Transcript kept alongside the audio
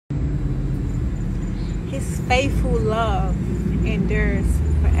His faithful love endures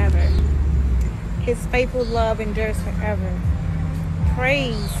forever. His faithful love endures forever.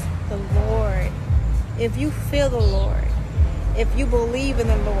 Praise the Lord. If you feel the Lord, if you believe in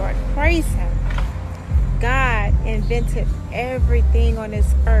the Lord, praise Him. God invented everything on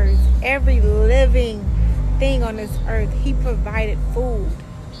this earth, every living thing on this earth. He provided food.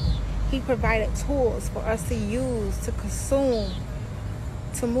 He provided tools for us to use, to consume,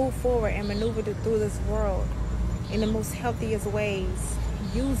 to move forward and maneuver through this world in the most healthiest ways.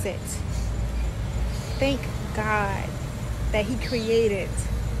 Use it. Thank God that He created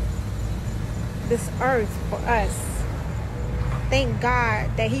this earth for us. Thank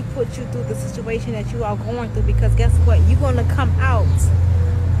God that He put you through the situation that you are going through, because guess what? You're going to come out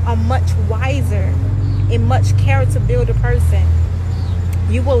a much wiser, a much character builder person.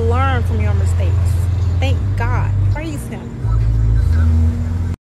 You will learn from your mistakes. Thank God. Praise Him.